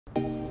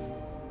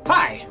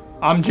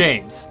I'm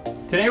James.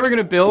 Today we're going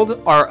to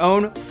build our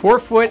own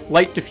 4-foot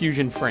light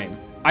diffusion frame.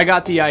 I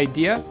got the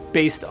idea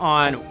based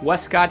on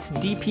Westcott's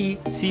DP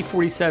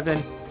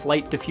C47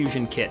 light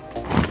diffusion kit.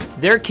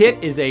 Their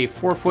kit is a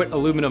 4-foot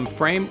aluminum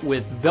frame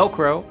with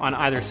Velcro on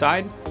either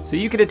side, so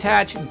you could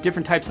attach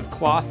different types of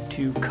cloth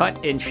to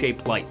cut and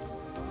shape light.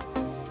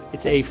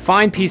 It's a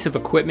fine piece of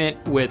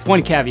equipment with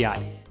one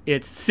caveat.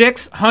 It's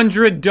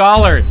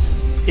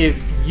 $600.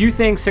 If you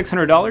think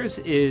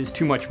 $600 is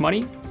too much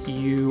money,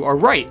 you are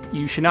right.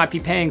 You should not be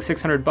paying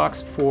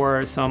 $600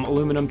 for some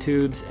aluminum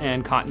tubes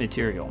and cotton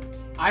material.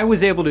 I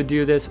was able to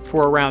do this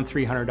for around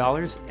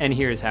 $300, and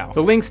here's how.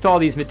 The links to all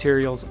these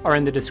materials are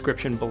in the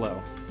description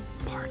below.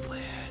 Part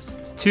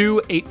list.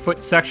 2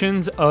 8-foot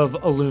sections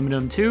of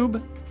aluminum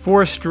tube,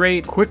 4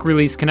 straight quick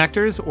release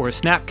connectors or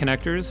snap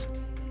connectors,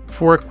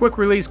 4 quick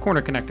release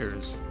corner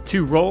connectors,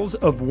 2 rolls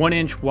of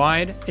 1-inch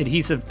wide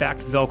adhesive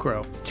backed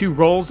Velcro, 2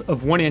 rolls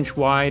of 1-inch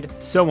wide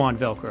sew-on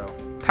Velcro,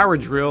 power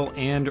drill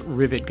and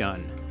rivet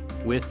gun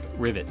with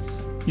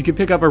rivets. You can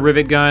pick up a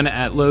rivet gun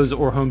at Lowe's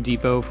or Home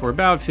Depot for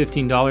about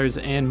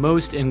 $15, and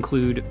most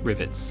include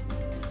rivets.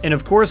 And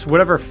of course,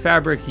 whatever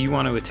fabric you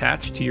want to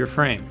attach to your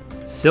frame.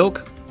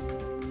 Silk,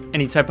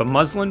 any type of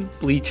muslin,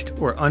 bleached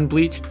or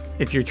unbleached.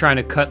 If you're trying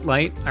to cut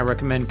light, I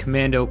recommend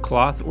commando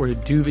cloth or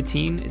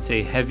duvetine. It's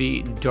a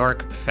heavy,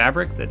 dark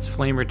fabric that's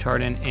flame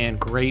retardant and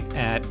great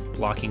at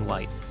blocking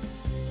light.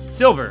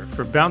 Silver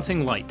for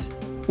bouncing light.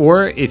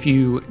 Or if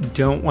you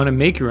don't want to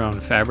make your own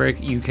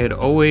fabric, you could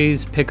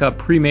always pick up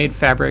pre-made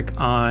fabric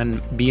on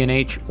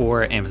B&H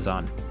or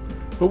Amazon.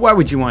 But why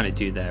would you want to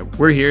do that?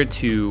 We're here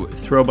to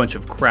throw a bunch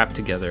of crap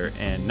together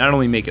and not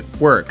only make it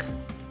work,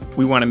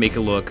 we want to make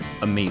it look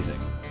amazing.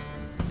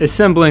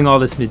 Assembling all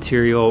this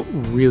material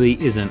really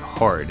isn't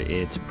hard.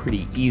 It's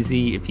pretty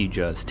easy if you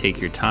just take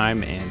your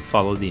time and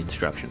follow the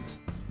instructions.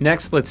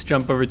 Next, let's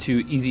jump over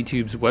to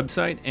EasyTube's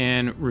website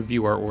and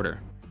review our order.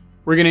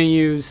 We're going to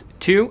use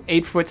 2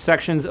 8-foot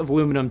sections of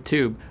aluminum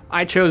tube.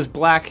 I chose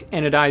black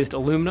anodized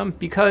aluminum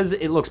because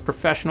it looks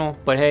professional,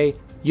 but hey,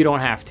 you don't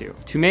have to.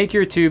 To make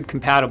your tube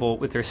compatible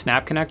with their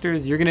snap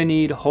connectors, you're going to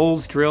need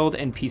holes drilled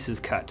and pieces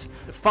cut.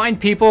 The fine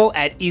people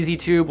at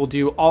EasyTube will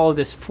do all of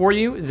this for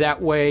you. That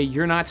way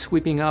you're not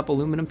sweeping up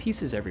aluminum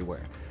pieces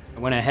everywhere. I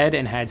went ahead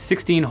and had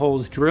 16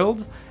 holes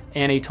drilled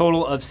and a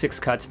total of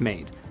 6 cuts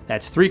made.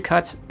 That's 3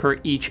 cuts per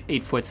each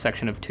 8-foot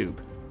section of tube.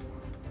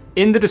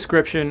 In the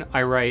description,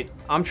 I write,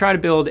 I'm trying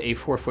to build a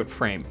 4-foot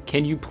frame.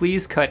 Can you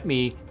please cut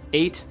me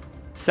 8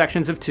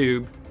 sections of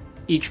tube,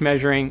 each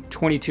measuring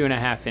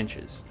 22.5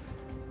 inches?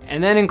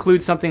 And then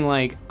include something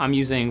like, I'm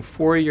using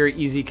 4 of your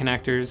easy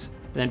connectors,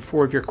 and then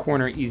 4 of your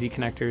corner easy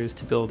connectors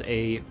to build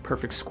a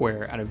perfect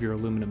square out of your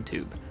aluminum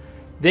tube.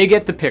 They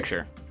get the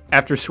picture.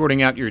 After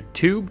sorting out your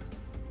tube,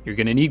 you're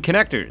gonna need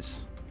connectors.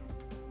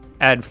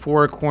 Add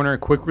 4 corner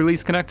quick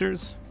release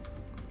connectors.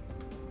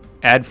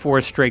 Add 4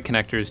 straight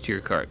connectors to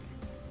your cart.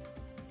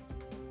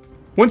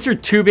 Once your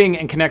tubing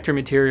and connector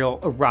material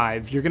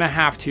arrive, you're gonna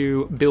have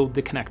to build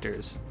the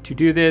connectors. To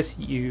do this,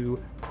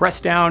 you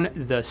press down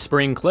the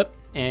spring clip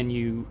and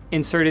you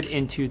insert it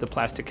into the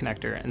plastic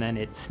connector, and then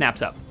it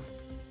snaps up.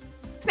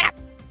 Snap!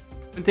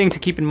 One thing to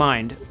keep in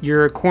mind,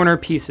 your corner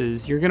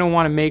pieces, you're gonna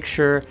wanna make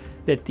sure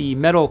that the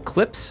metal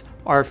clips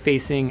are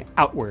facing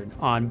outward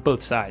on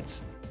both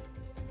sides.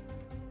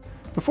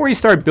 Before you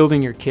start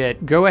building your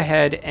kit, go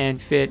ahead and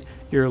fit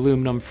your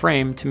aluminum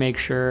frame to make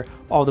sure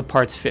all the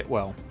parts fit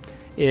well.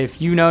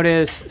 If you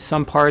notice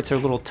some parts are a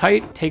little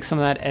tight, take some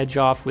of that edge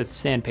off with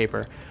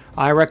sandpaper.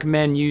 I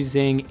recommend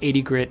using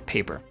 80 grit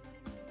paper.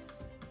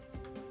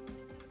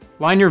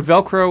 Line your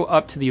Velcro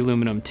up to the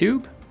aluminum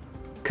tube,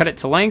 cut it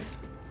to length,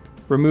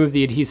 remove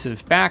the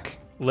adhesive back,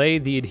 lay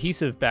the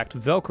adhesive backed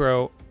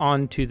Velcro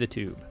onto the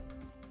tube,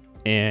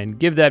 and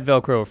give that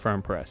Velcro a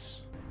firm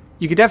press.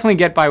 You could definitely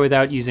get by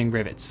without using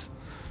rivets,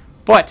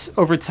 but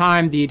over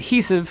time the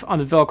adhesive on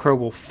the Velcro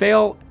will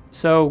fail.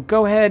 So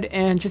go ahead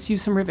and just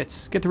use some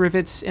rivets. Get the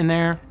rivets in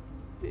there.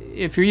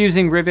 If you're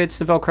using rivets,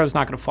 the Velcro is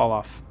not going to fall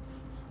off.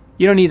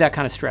 You don't need that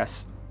kind of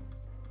stress.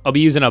 I'll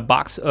be using a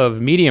box of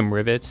medium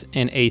rivets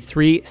and a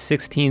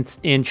 3/16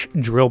 inch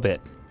drill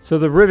bit. So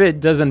the rivet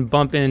doesn't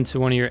bump into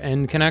one of your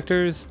end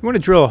connectors. You want to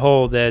drill a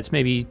hole that's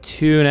maybe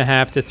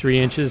 2.5 to 3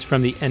 inches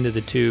from the end of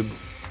the tube.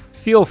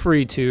 Feel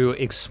free to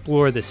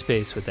explore the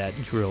space with that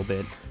drill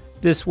bit.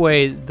 This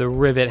way, the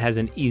rivet has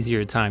an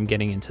easier time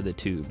getting into the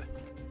tube.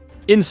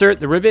 Insert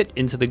the rivet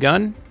into the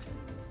gun.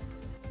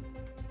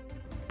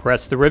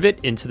 Press the rivet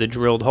into the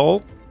drilled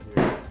hole.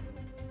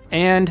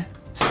 And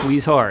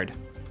squeeze hard.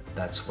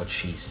 That's what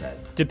she said.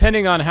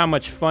 Depending on how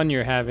much fun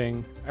you're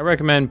having, I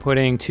recommend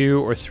putting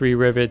 2 or 3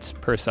 rivets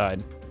per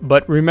side.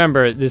 But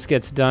remember, this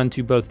gets done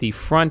to both the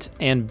front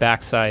and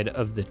back side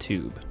of the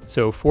tube.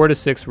 So 4 to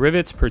 6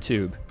 rivets per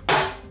tube.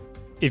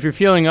 If you're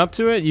feeling up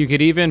to it, you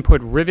could even put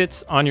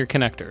rivets on your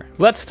connector.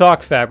 Let's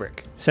talk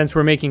fabric. Since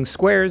we're making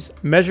squares,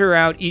 measure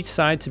out each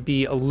side to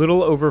be a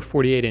little over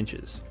 48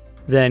 inches.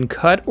 Then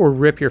cut or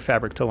rip your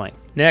fabric to length.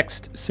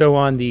 Next, sew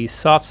on the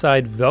soft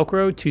side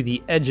Velcro to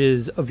the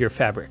edges of your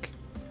fabric.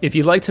 If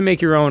you'd like to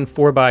make your own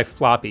 4x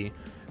floppy,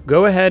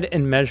 Go ahead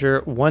and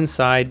measure one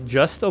side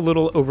just a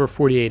little over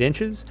 48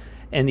 inches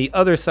and the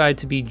other side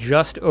to be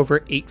just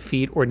over 8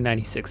 feet or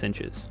 96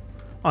 inches.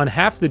 On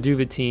half the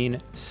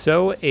duvetine,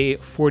 sew a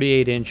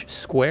 48-inch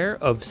square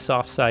of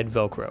soft side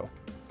Velcro.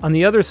 On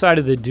the other side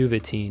of the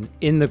duvetine,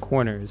 in the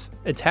corners,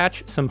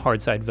 attach some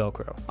hard side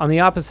Velcro. On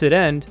the opposite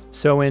end,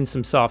 sew in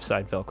some soft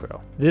side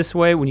Velcro. This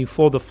way, when you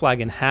fold the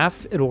flag in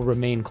half, it'll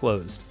remain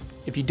closed.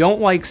 If you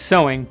don't like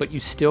sewing, but you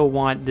still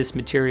want this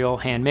material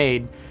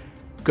handmade,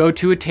 go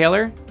to a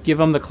tailor, give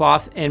them the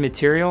cloth and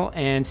material,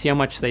 and see how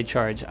much they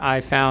charge.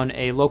 I found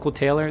a local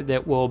tailor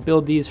that will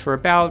build these for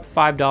about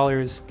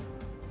 $5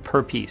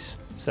 per piece.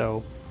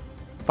 So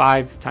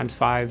 5 times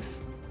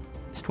 5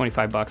 is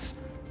 25 bucks.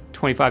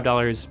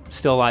 $25,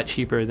 still a lot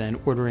cheaper than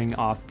ordering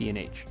off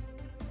B&H.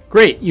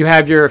 Great, you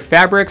have your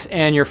fabrics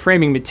and your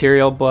framing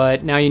material,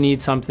 but now you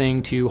need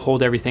something to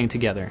hold everything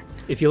together.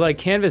 If you like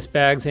canvas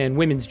bags and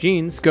women's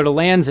jeans, go to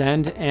Land's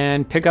End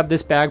and pick up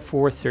this bag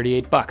for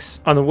 38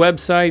 bucks. On the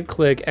website,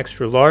 click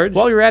extra large.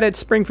 While you're at it,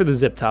 spring for the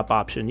zip top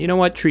option. You know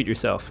what? Treat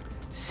yourself.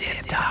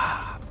 Zip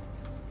top.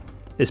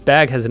 This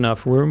bag has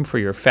enough room for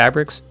your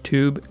fabrics,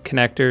 tube,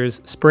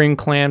 connectors, spring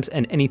clamps,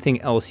 and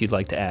anything else you'd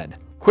like to add.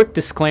 Quick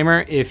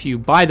disclaimer, if you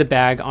buy the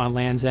bag on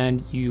Land's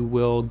End, you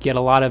will get a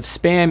lot of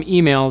spam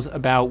emails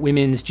about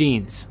women's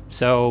jeans.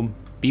 So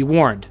be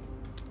warned.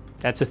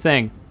 That's a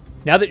thing.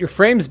 Now that your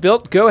frame's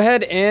built, go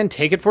ahead and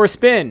take it for a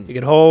spin. You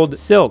can hold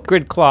silk,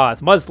 grid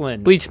cloth,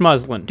 muslin, bleached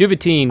muslin,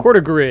 duvetine,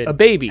 quarter grid, a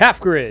baby, half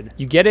grid.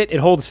 You get it?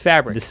 It holds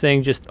fabric. This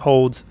thing just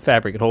holds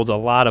fabric. It holds a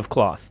lot of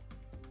cloth.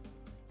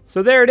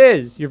 So there it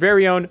is, your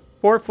very own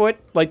 4-foot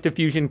light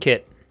diffusion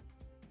kit.